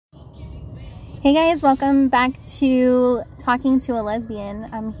Hey guys, welcome back to Talking to a Lesbian.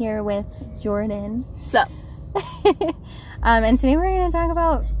 I'm here with Jordan. What's up? And today we're going to talk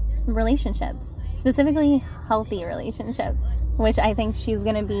about relationships, specifically healthy relationships, which I think she's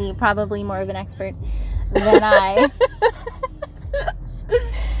going to be probably more of an expert than I.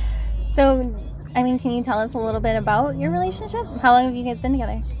 So, I mean, can you tell us a little bit about your relationship? How long have you guys been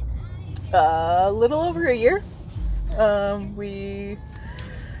together? A little over a year. We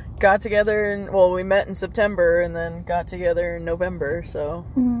got together we met in September and then got together in November, so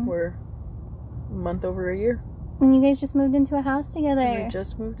we're a month over a year. And you guys just moved into a house together. We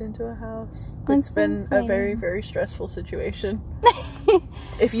just moved into a house. That's It's been so a very, very stressful situation.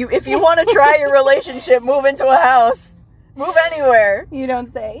 If you want to try your relationship, move into a house. Move anywhere. You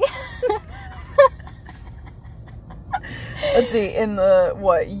don't say. Let's see, in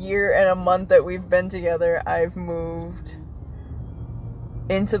the, year and a month that we've been together, I've moved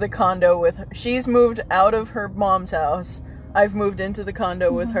into the condo with her. She's moved out of her mom's house. I've moved into the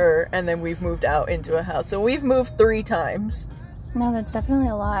condo with her, and then we've moved out into a house. So we've moved 3 times. No, that's definitely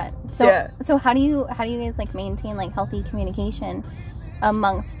a lot. So, Yeah. So how do you guys like maintain like healthy communication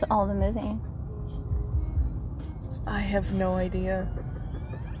amongst all the moving? I have no idea.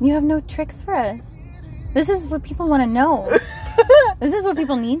 You have no tricks for us. This is what people want to know. This is what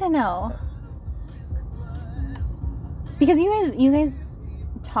people need to know. Because you guys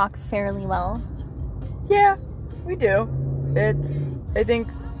talk fairly well. Yeah, we do. I think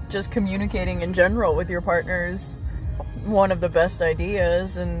just communicating in general with your partner is one of the best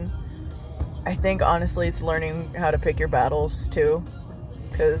ideas, and I think honestly it's learning how to pick your battles too.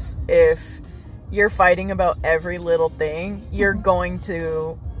 Because if you're fighting about every little thing, you're going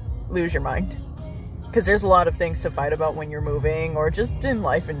to lose your mind. Because there's a lot of things to fight about when you're moving or just in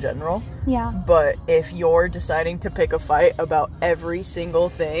life in general. Yeah. But if you're deciding to pick a fight about every single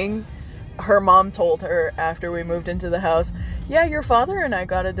thing, her mom told her after we moved into the house, yeah, your father and I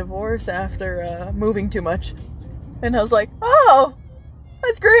got a divorce after moving too much. And I was like, oh,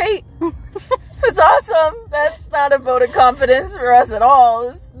 that's great. That's awesome. That's not a vote of confidence for us at all.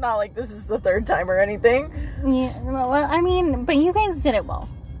 It's not like this is the 3rd time or anything. Yeah. Well, I mean, but you guys did it well.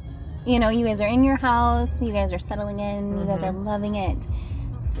 You know, you guys are in your house. You guys are settling in. You guys are loving it.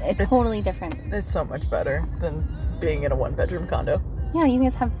 It's totally different. It's so much better than being in a 1-bedroom condo. Yeah, you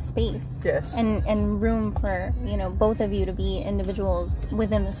guys have space. Yes. And room for, both of you to be individuals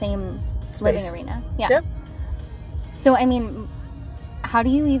within the same living arena. Yeah. Yep. So, I mean, how do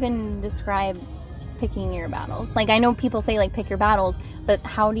you even describe picking your battles? Like, I know people say, like, pick your battles, but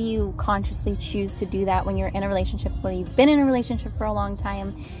how do you consciously choose to do that when you're in a relationship where you've been in a relationship for a long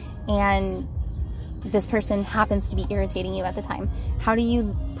time and this person happens to be irritating you at the time? How do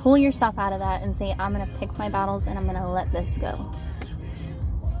you pull yourself out of that and say, I'm going to pick my battles and I'm going to let this go?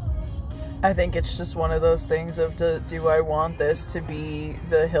 I think it's just one of those things of, do I want this to be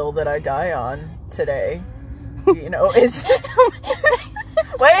the hill that I die on today? Is...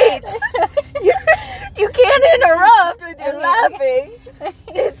 Wait! You can't interrupt with your laughing.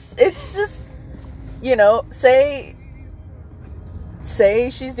 It's just, say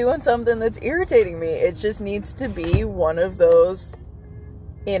she's doing something that's irritating me. It just needs to be one of those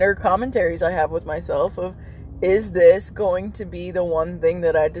inner commentaries I have with myself of, is this going to be the one thing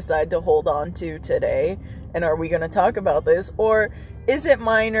that I decide to hold on to today? And are we going to talk about this? Or is it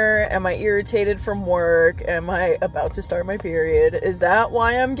minor? Am I irritated from work? Am I about to start my period? Is that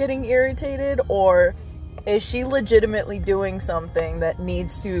why I'm getting irritated? Or is she legitimately doing something that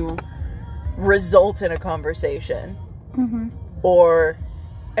needs to result in a conversation? Mm-hmm. Or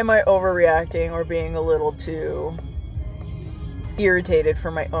am I overreacting or being a little too irritated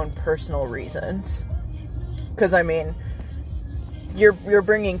for my own personal reasons? Because, I mean, you're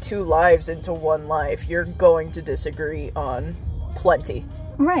bringing 2 lives into one life. You're going to disagree on plenty.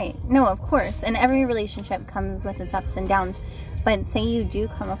 Right. No, of course. And every relationship comes with its ups and downs. But say you do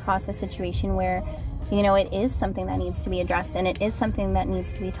come across a situation where, it is something that needs to be addressed and it is something that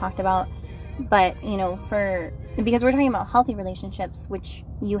needs to be talked about. But, because we're talking about healthy relationships, which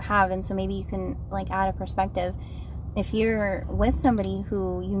you have, and so maybe you can, like, add a perspective. If you're with somebody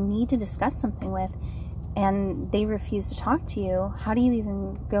who you need to discuss something with and they refuse to talk to you, how do you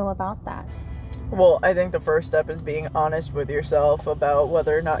even go about that? Well, I think the first step is being honest with yourself about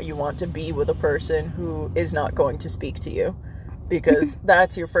whether or not you want to be with a person who is not going to speak to you. Because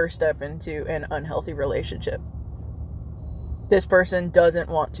that's your first step into an unhealthy relationship. This person doesn't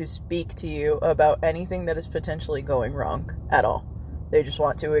want to speak to you about anything that is potentially going wrong at all. They just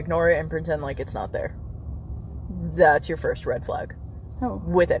want to ignore it and pretend like it's not there. That's your first red flag. Oh.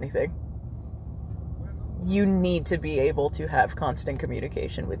 With anything. you need to be able to have constant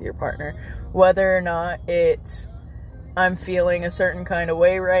communication with your partner. Whether or not it's, I'm feeling a certain kind of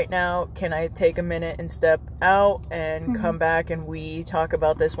way right now, can I take a minute and step out and come back and we talk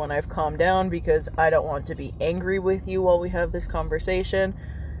about this when I've calmed down, because I don't want to be angry with you while we have this conversation,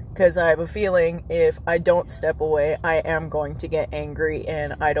 because I have a feeling if I don't step away, I am going to get angry,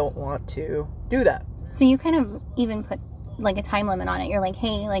 and I don't want to do that. So you kind of even put like a time limit on it. You're like,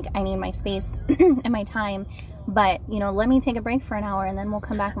 hey, like, I need my space and my time, but, you know, let me take a break for an hour and then we'll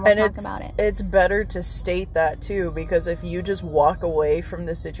come back and we'll talk about it. It's better to state that too, because if you just walk away from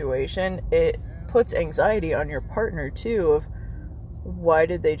the situation, it puts anxiety on your partner too, of why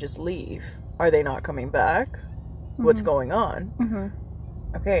did they just leave? Are they not coming back? What's going on?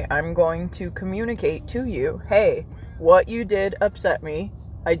 Okay, I'm going to communicate to you, hey, what you did upset me.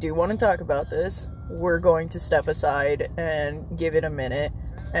 I do want to talk about this. We're going to step aside and give it a minute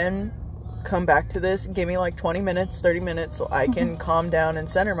and come back to this. Give me like 20 minutes, 30 minutes so I can calm down and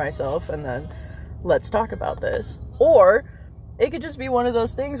center myself, and then let's talk about this. Or it could just be one of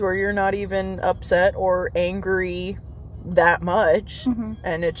those things where you're not even upset or angry that much,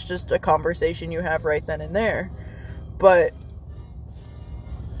 and it's just a conversation you have right then and there. But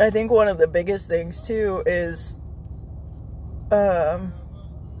I think one of the biggest things too is I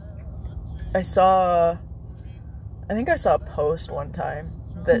think I saw a post one time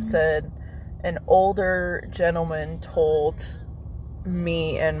that said an older gentleman told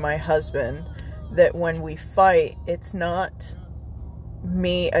me and my husband that when we fight, it's not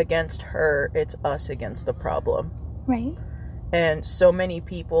me against her, it's us against the problem. Right. And so many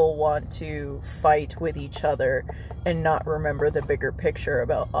people want to fight with each other and not remember the bigger picture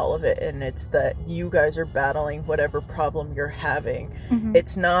about all of it. And it's that you guys are battling whatever problem you're having.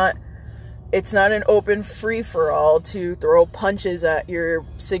 It's not an open free-for-all to throw punches at your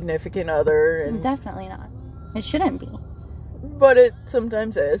significant other. And definitely not. It shouldn't be. But it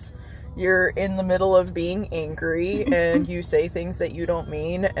sometimes is. You're in the middle of being angry and you say things that you don't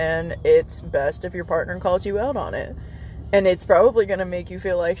mean, and it's best if your partner calls you out on it. And it's probably going to make you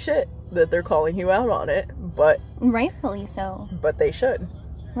feel like shit that they're calling you out on it, but... rightfully so. But they should.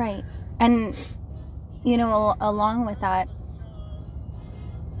 Right. And, you know, along with that,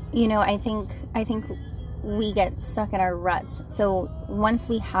 you know, I think we get stuck in our ruts. So once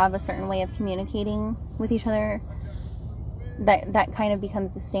we have a certain way of communicating with each other, that kind of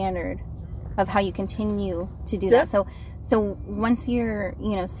becomes the standard of how you continue to do that. So once you're,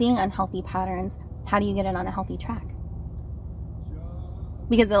 you know, seeing unhealthy patterns, how do you get it on a healthy track?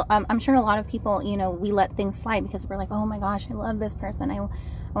 Because I'm sure a lot of people, you know, we let things slide because we're like, oh my gosh, I love this person. I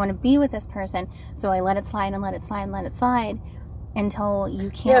want to be with this person. So I let it slide and let it slide and let it slide until you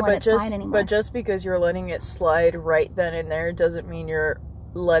can't let it slide anymore. But just because you're letting it slide right then and there doesn't mean you're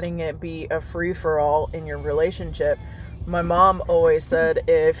letting it be a free-for-all in your relationship. My mom always said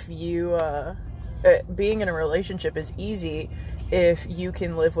if you, being in a relationship is easy if you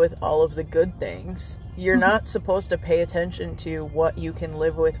can live with all of the good things. You're not supposed to pay attention to what you can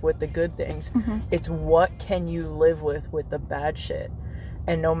live with the good things. It's what can you live with the bad shit.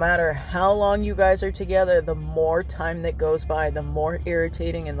 And no matter how long you guys are together, the more time that goes by, the more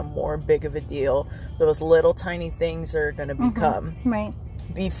irritating and the more big of a deal those little tiny things are going to become. Right.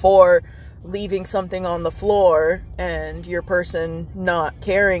 Before leaving something on the floor and your person not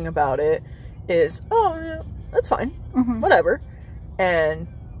caring about it is, oh, yeah, that's fine. Whatever. And,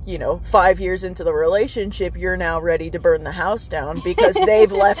 you know, 5 years into the relationship, you're now ready to burn the house down because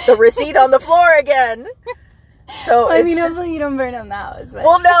they've left the receipt on the floor again. So well, I mean, hopefully you don't burn them out. But...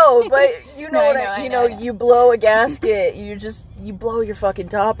 well, no, but you know, you blow a gasket, you blow your fucking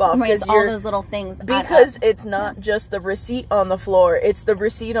top off. Right, it's all those little things. Because it's not just the receipt on the floor, it's the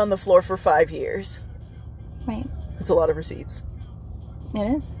receipt on the floor for 5 years. Right. It's a lot of receipts.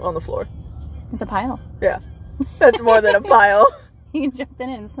 It is. On the floor. It's a pile. Yeah. That's more than a pile. You can jump in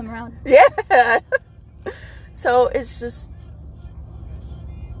it and swim around. Yeah. So it's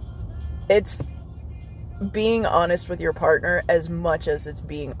being honest with your partner as much as it's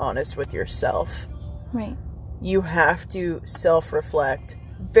being honest with yourself. Right. You have to self-reflect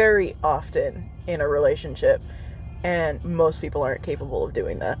very often in a relationship, and most people aren't capable of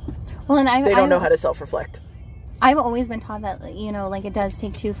doing that. Well, and they don't know how to self-reflect. I've always been taught that, you know, like, it does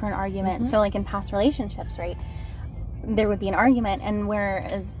take two for an argument. So, like, in past relationships, right, there would be an argument, and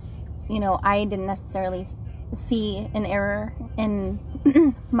whereas, you know, I didn't necessarily see an error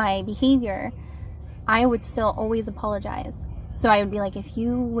in my behavior, I would still always apologize. So I would be like, if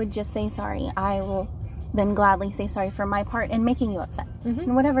you would just say sorry, I will then gladly say sorry for my part in making you upset.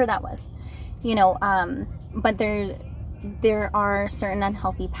 And whatever that was. You know, but there are certain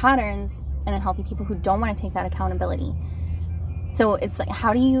unhealthy patterns and unhealthy people who don't want to take that accountability. So it's like,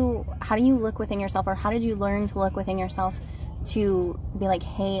 how do you look within yourself, or how did you learn to look within yourself to be like,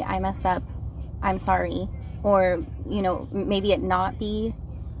 hey, I messed up, I'm sorry, or, you know, maybe it not be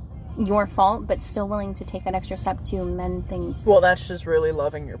your fault, but still willing to take that extra step to mend things? Well, that's just really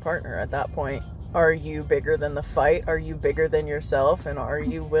loving your partner at that point. Are you bigger than the fight? Are you bigger than yourself? And are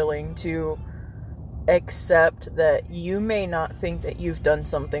you willing to accept that you may not think that you've done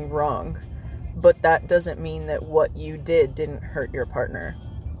something wrong, but that doesn't mean that what you did didn't hurt your partner?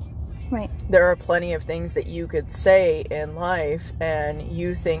 Right. There are plenty of things that you could say in life and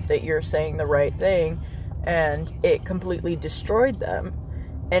you think that you're saying the right thing, and it completely destroyed them.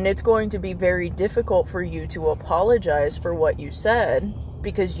 And it's going to be very difficult for you to apologize for what you said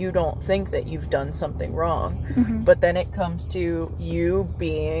because you don't think that you've done something wrong. Mm-hmm. But then it comes to you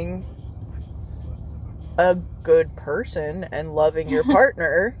being a good person and loving your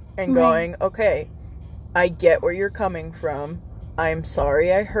partner and going, okay, I get where you're coming from. I'm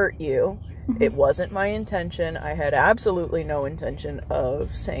sorry I hurt you. Mm-hmm. It wasn't my intention. I had absolutely no intention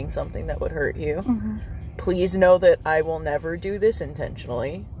of saying something that would hurt you. Mm-hmm. Please know that I will never do this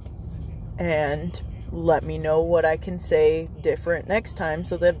intentionally. And let me know what I can say different next time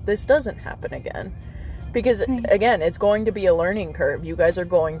so that this doesn't happen again. Because, again, it's going to be a learning curve. You guys are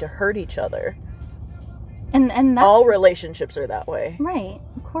going to hurt each other. And that's... all relationships are that way. Right,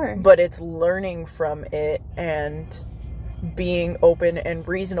 of course. But it's learning from it and being open and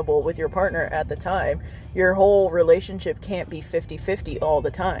reasonable with your partner at the time. Your whole relationship can't be 50-50 all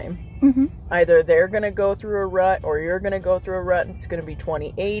the time. Mm-hmm. Either they're going to go through a rut or you're going to go through a rut and it's going to be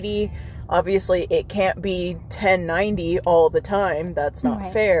 20-80. Obviously, it can't be 10-90 all the time. That's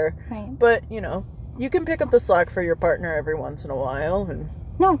not fair. Right. But, you know, you can pick up the slack for your partner every once in a while. And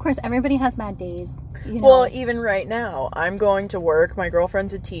no, of course, everybody has bad days. You know. Well, even right now, I'm going to work. My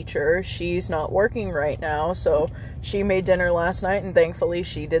girlfriend's a teacher. She's not working right now, so she made dinner last night, and thankfully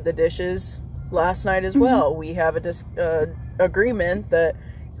she did the dishes last night as well. We have a agreement that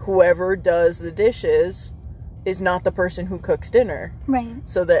whoever does the dishes is not the person who cooks dinner. Right.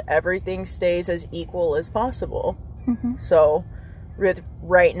 So that everything stays as equal as possible. Mm-hmm. So with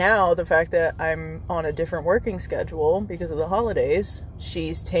right now, the fact that I'm on a different working schedule because of the holidays,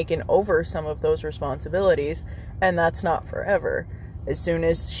 she's taken over some of those responsibilities, and that's not forever. As soon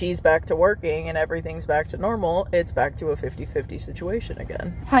as she's back to working and everything's back to normal, it's back to a 50-50 situation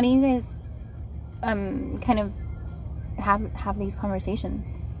again. How do you guys kind of have these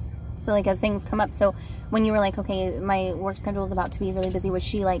conversations? So, like, as things come up, so when you were like, okay, my work schedule is about to be really busy, was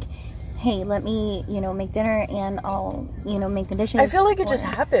she like, hey, let me, you know, make dinner and I'll, you know, make the dishes? I feel like it just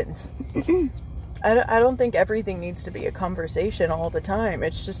happens. I don't think everything needs to be a conversation all the time.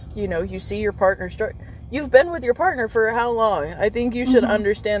 It's just, you know, you see your partner you've been with your partner for how long? I think you should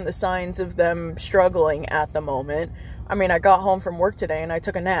understand the signs of them struggling at the moment. I mean, I got home from work today and I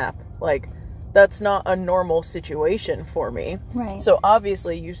took a nap. Like, that's not a normal situation for me. Right. So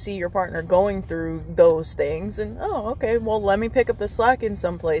obviously you see your partner going through those things and, oh, okay, well, let me pick up the slack in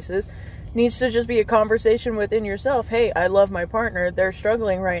some places. Needs to just be a conversation within yourself. Hey, I love my partner. They're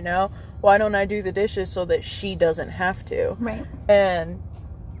struggling right now. Why don't I do the dishes so that she doesn't have to? Right. And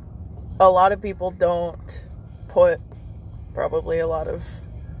a lot of people don't put probably a lot of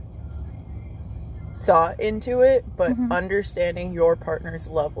thought into it, but understanding your partner's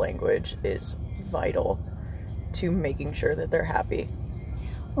love language is vital to making sure that they're happy.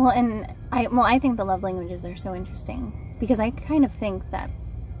 Well, and I think the love languages are so interesting because I kind of think that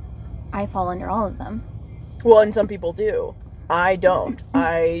I fall under all of them. Well, and some people do. I don't.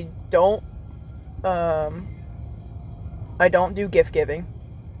 I don't do gift giving,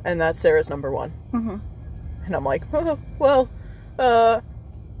 and that's Sarah's number one. Mm-hmm. And I'm like, oh, well,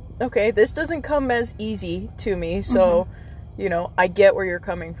 okay, this doesn't come as easy to me, so, you know, I get where you're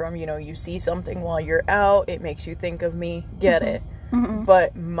coming from. You know, you see something while you're out, it makes you think of me, get it. Mm-hmm.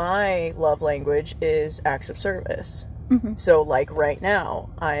 But my love language is acts of service. Mm-hmm. So, like, right now,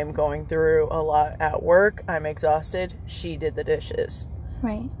 I am going through a lot at work, I'm exhausted, she did the dishes.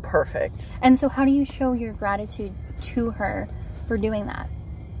 Right. Perfect. And so how do you show your gratitude to her for doing that?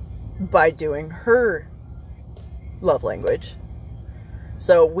 By doing her love language.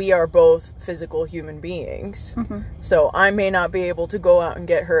 So we are both physical human beings. Mm-hmm. So I may not be able to go out and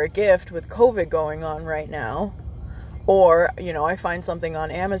get her a gift with COVID going on right now. Or, you know, I find something on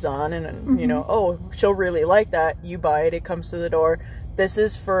Amazon and, you know, oh, she'll really like that. You buy it, it comes to the door. This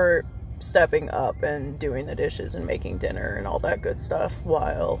is for stepping up and doing the dishes and making dinner and all that good stuff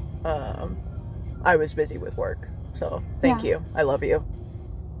while I was busy with work. So thank you. I love you.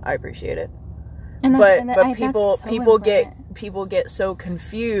 I appreciate it. And But people get so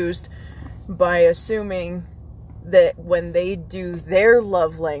confused by assuming that when they do their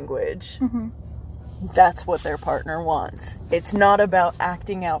love language, that's what their partner wants. It's not about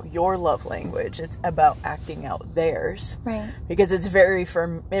acting out your love language. It's about acting out theirs. Right. Because it's very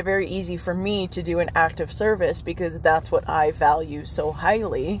easy for me to do an act of service because that's what I value so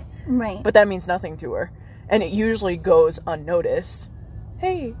highly. Right. But that means nothing to her. And it usually goes unnoticed.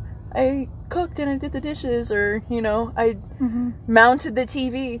 Hey, I cooked and I did the dishes, or, you know, I mounted the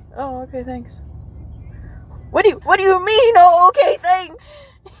TV. Oh, okay, thanks. What do you mean? Oh, okay, thanks.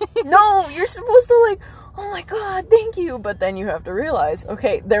 No, you're supposed to like, oh my God, thank you. But then you have to realize,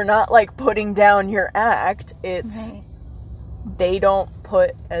 okay, they're not like putting down your act. It's, they don't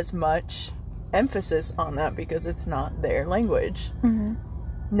put as much emphasis on that because it's not their language.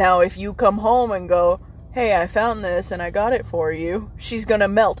 Now, if you come home and go, hey, I found this and I got it for you, she's gonna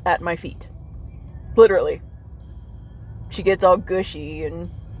melt at my feet. Literally. She gets all gushy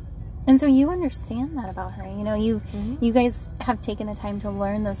and so you understand that about her. You know, you guys have taken the time to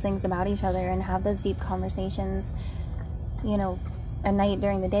learn those things about each other and have those deep conversations, you know, at night,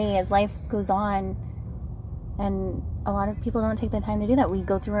 during the day, as life goes on. And a lot of people don't take the time to do that. We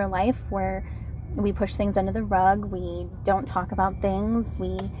go through our life where we push things under the rug. We don't talk about things.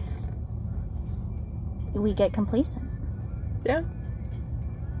 We get complacent. Yeah.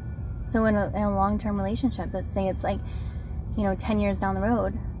 So in a long-term relationship, let's say it's like, you know, 10 years down the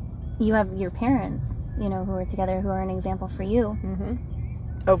road, you have your parents, you know, who are together, who are an example for you.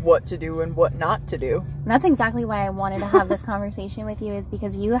 Of what to do and what not to do. And that's exactly why I wanted to have this conversation with you, is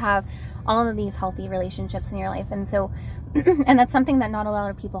because you have all of these healthy relationships in your life. And so, and that's something that not a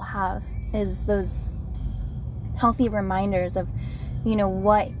lot of people have, is those healthy reminders of, you know,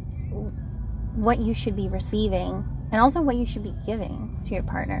 what you should be receiving and also what you should be giving to your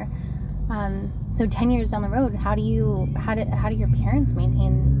partner. So 10 years down the road, how do your parents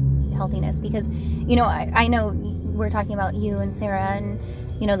maintain healthiness? Because, you know, I know we're talking about you and Sarah, and,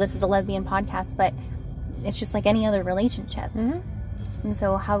 you know, this is a lesbian podcast, but it's just like any other relationship. And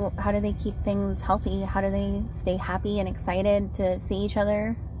so how do they keep things healthy? How do they stay happy and excited to see each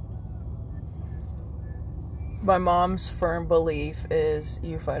other? My mom's firm belief is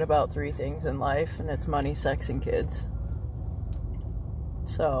you fight about 3 things in life, and it's money, sex, and kids.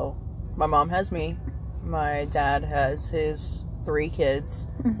 So my mom has me. My dad has his 3 kids.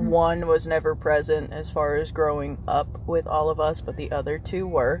 One was never present as far as growing up with all of us, but the other 2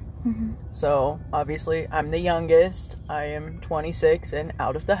 were. So obviously I'm the youngest. I am 26 and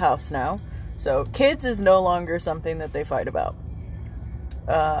out of the house now. So kids is no longer something that they fight about.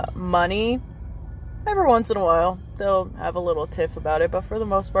 Money, every once in a while they'll have a little tiff about it, but for the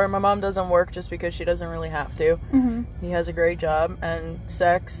most part my mom doesn't work just because she doesn't really have to. He has a great job. And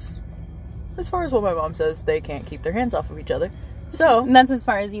sex, as far as what my mom says, they can't keep their hands off of each other. So and that's as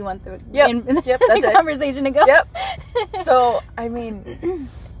far as you want the that's conversation to go. So I mean,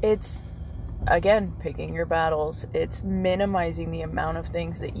 it's, again, picking your battles. It's minimizing the amount of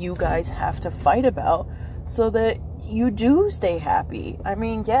things that you guys have to fight about so that you do stay happy. I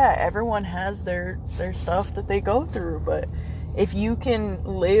mean, yeah, everyone has their stuff that they go through, but if you can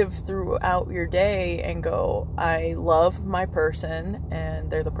live throughout your day and go, I love my person and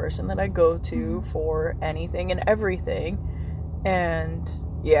they're the person that I go to for anything and everything, and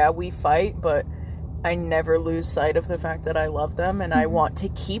yeah, we fight, but I never lose sight of the fact that I love them and I want to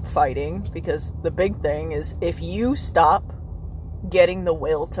keep fighting, because the big thing is, if you stop getting the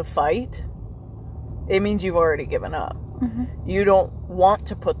will to fight, it means you've already given up. You don't want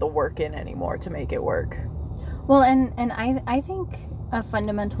to put the work in anymore to make it work. Well, and I think a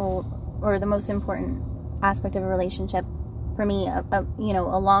fundamental, or the most important aspect of a relationship for me, you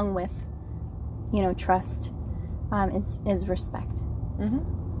know, along with, you know, trust, is respect.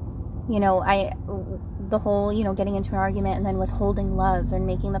 You know, the whole, you know, getting into an argument and then withholding love and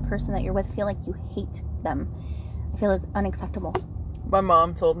making the person that you're with feel like you hate them, I feel is unacceptable. My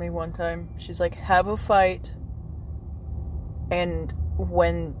mom told me one time, she's like, have a fight, and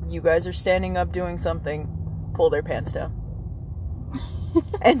when you guys are standing up doing something, pull their pants down.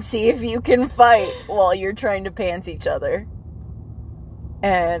 And see if you can fight while you're trying to pants each other.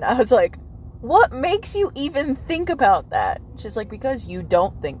 And I was like, what makes you even think about that? She's like, because you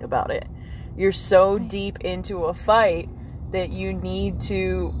don't think about it. You're so deep into a fight that you need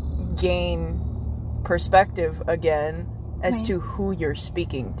to gain perspective again as to who you're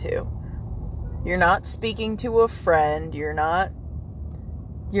speaking to. You're not speaking to a friend. You're not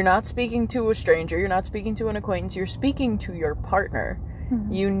speaking to a stranger. You're not speaking to an acquaintance. You're speaking to your partner.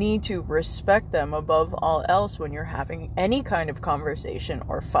 You need to respect them above all else when you're having any kind of conversation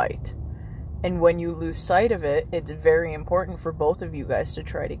or fight. And when you lose sight of it, it's very important for both of you guys to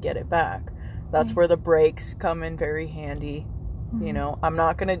try to get it back. That's where the breaks come in very handy. You know, I'm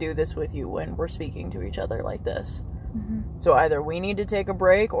not going to do this with you when we're speaking to each other like this. So either we need to take a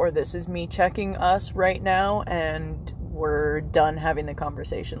break, or this is me checking us right now, and we're done having the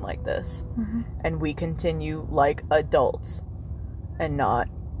conversation like this. And we continue like adults and not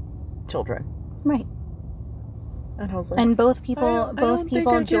children. Right. And I was like, and both people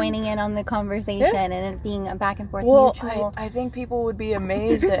joining in on the conversation and it being a back and forth mutual. I think people would be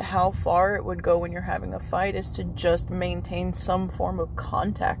amazed at how far it would go when you're having a fight is to just maintain some form of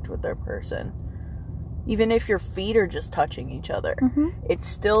contact with their person. Even if your feet are just touching each other, it's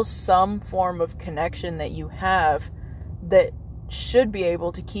still some form of connection that you have that should be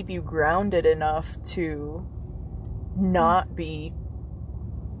able to keep you grounded enough to not be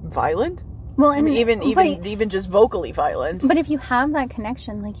violent. Well, and even just vocally violent. But if you have that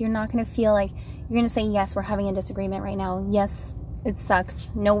connection, like, you're not going to feel like you're going to say, yes, we're having a disagreement right now. Yes, it sucks.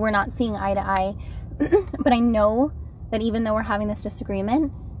 No, we're not seeing eye to eye. But I know that even though we're having this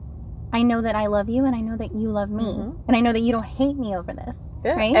disagreement, I know that I love you, and I know that you love me, and I know that you don't hate me over this.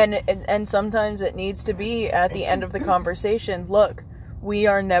 Yeah. Right? And sometimes it needs to be at the end of the conversation. Look, we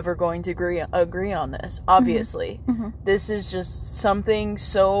are never going to agree on this, obviously. This is just something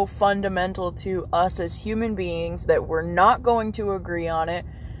so fundamental to us as human beings that we're not going to agree on it,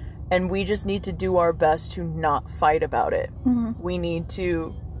 and we just need to do our best to not fight about it. We need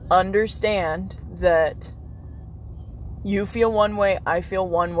to understand that you feel one way, I feel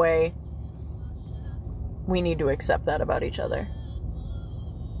one way. We need to accept that about each other.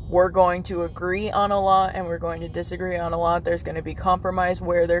 We're going to agree on a lot, and we're going to disagree on a lot. There's going to be compromise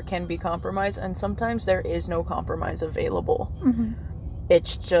where there can be compromise, and sometimes there is no compromise available.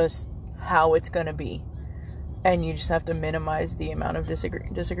 It's just how it's going to be. And you just have to minimize the amount of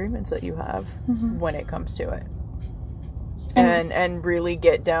disagreements that you have when it comes to it. And really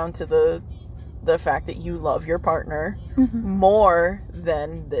get down to the fact that you love your partner more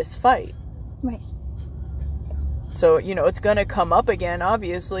than this fight. Right. So, you know, it's going to come up again,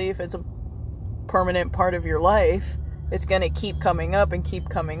 obviously. If it's a permanent part of your life, it's going to keep coming up and keep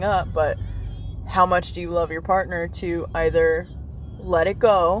coming up. But how much do you love your partner to either let it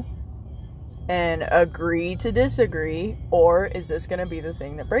go and agree to disagree, or is this going to be the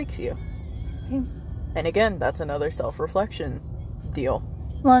thing that breaks you? And again, that's another self-reflection deal.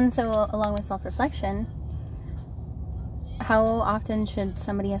 Well, and so along with self-reflection, how often should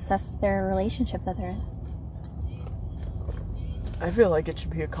somebody assess their relationship that they're in? I feel like it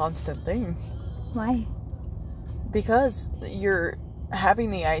should be a constant thing. Why? Because you're having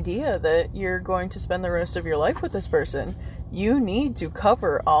the idea that you're going to spend the rest of your life with this person. You need to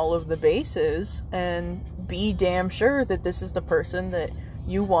cover all of the bases and be damn sure that this is the person that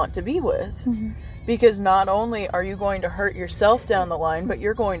you want to be with. Because not only are you going to hurt yourself down the line, but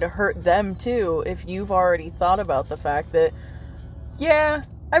you're going to hurt them too if you've already thought about the fact that, yeah,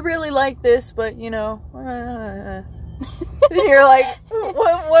 I really like this, but, you know, you're like,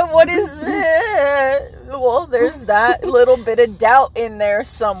 what is well, there's that little bit of doubt in there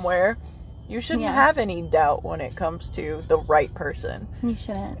somewhere. You shouldn't have any doubt when it comes to the right person. You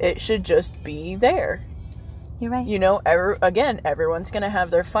shouldn't. It should just be there. You're right. You know, everyone's going to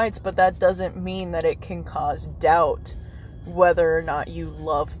have their fights, but that doesn't mean that it can cause doubt whether or not you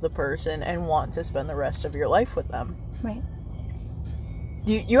love the person and want to spend the rest of your life with them. Right.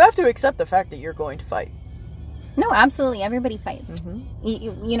 You have to accept the fact that you're going to fight. No, absolutely. Everybody fights.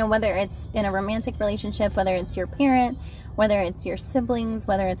 You know, whether it's in a romantic relationship, whether it's your parent, whether it's your siblings,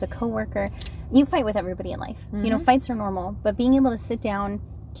 whether it's a coworker, you fight with everybody in life. You know, fights are normal, but being able to sit down,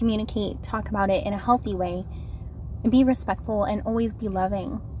 communicate, talk about it in a healthy way, and be respectful and always be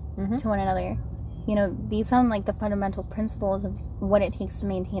loving to one another. You know, these sound like the fundamental principles of what it takes to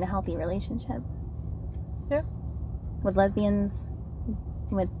maintain a healthy relationship. Yeah. With lesbians,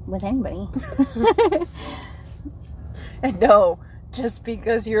 with anybody. And no, just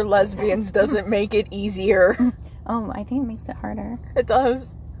because you're lesbians doesn't make it easier. Oh, I think it makes it harder. It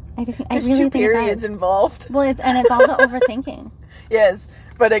does. There's really 2 periods involved. Well, it's all the overthinking. Yes,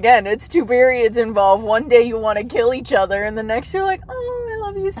 but again, it's 2 periods involved. One day you want to kill each other, and the next you're like, oh, I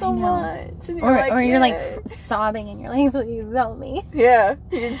love you so much. And you're like sobbing, and you're like, please help me. Yeah,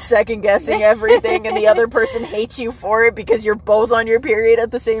 you're second guessing everything, and the other person hates you for it because you're both on your period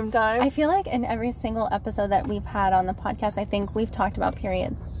at the same time. I feel like in every single episode that we've had on the podcast, I think we've talked about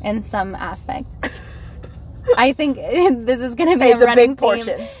periods in some aspect. I think this is going to be a running big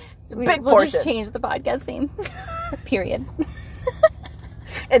portion. Theme. It's a big portion. We'll just change the podcast name. Period.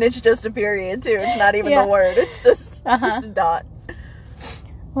 And it's just a period too. It's not even the word. It's just a dot.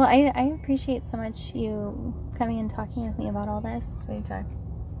 Well, I appreciate so much you coming and talking with me about all this. Anytime.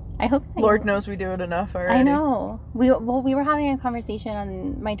 I hope that Lord knows we do it enough already. I know. We were having a conversation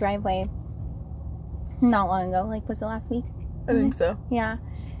on my driveway not long ago. Like, was it last week? I think so. Yeah.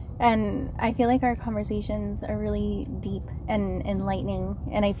 And I feel like our conversations are really deep and enlightening.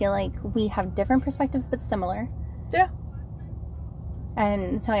 And I feel like we have different perspectives, but similar. Yeah.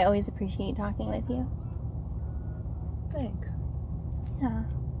 And so I always appreciate talking with you. Thanks. Yeah.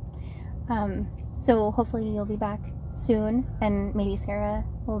 So hopefully you'll be back soon. And maybe Sarah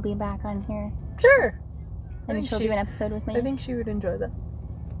will be back on here. Sure. And she'll do an episode with me. I think she would enjoy that.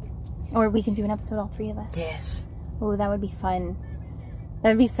 Or we can do an episode, all three of us. Yes. Oh, that would be fun. That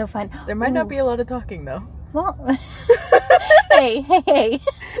would be so fun. There might not be a lot of talking, though. Well, hey.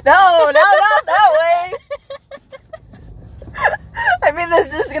 No, not that way. I mean,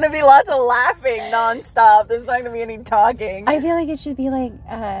 there's just going to be lots of laughing nonstop. There's not going to be any talking. I feel like it should be like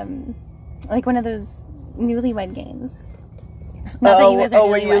one of those newlywed games. Not that you guys are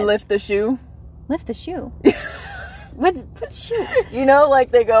where you newlyweds. lift the shoe? Lift the shoe? What shoe? You know, like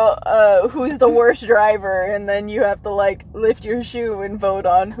they go, who's the worst driver? And then you have to, like, lift your shoe and vote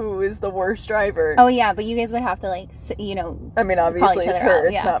on who is the worst driver. Oh, yeah, but you guys would have to, like, you know... I mean, obviously it's her,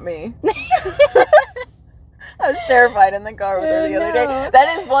 it's yeah. not me. I was terrified in the car with her the other day.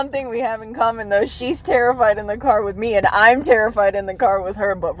 That is one thing we have in common, though. She's terrified in the car with me, and I'm terrified in the car with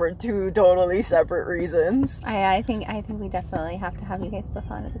her, but for two totally separate reasons. I think we definitely have to have you guys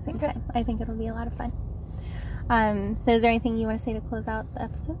both on at the same time. I think it'll be a lot of fun. So is there anything you want to say to close out the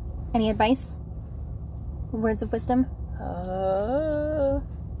episode? Any advice? Words of wisdom?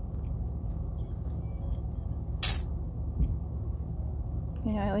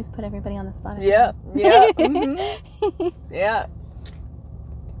 You know, I always put everybody on the spot. Yeah. Mm-hmm. Yeah.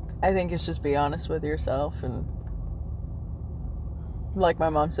 I think it's just be honest with yourself, and like my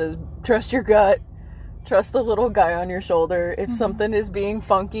mom says, trust your gut. Trust the little guy on your shoulder. If something is being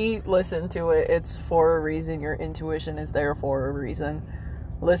funky, listen to it. It's for a reason. Your intuition is there for a reason.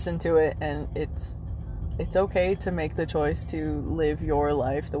 Listen to it, and it's okay to make the choice to live your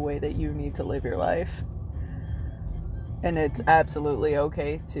life the way that you need to live your life. And it's absolutely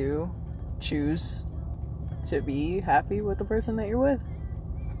okay to choose to be happy with the person that you're with.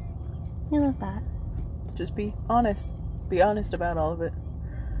 I love that. Just be honest. Be honest about all of it.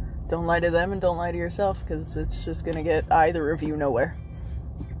 Don't lie to them and don't lie to yourself, because it's just going to get either of you nowhere.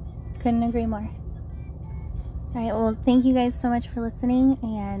 Couldn't agree more. All right, well, thank you guys so much for listening.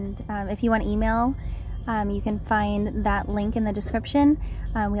 And if you want email, you can find that link in the description.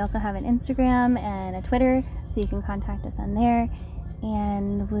 We also have an Instagram and a Twitter, so you can contact us on there.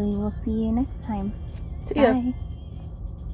 And we will see you next time. See ya. Bye.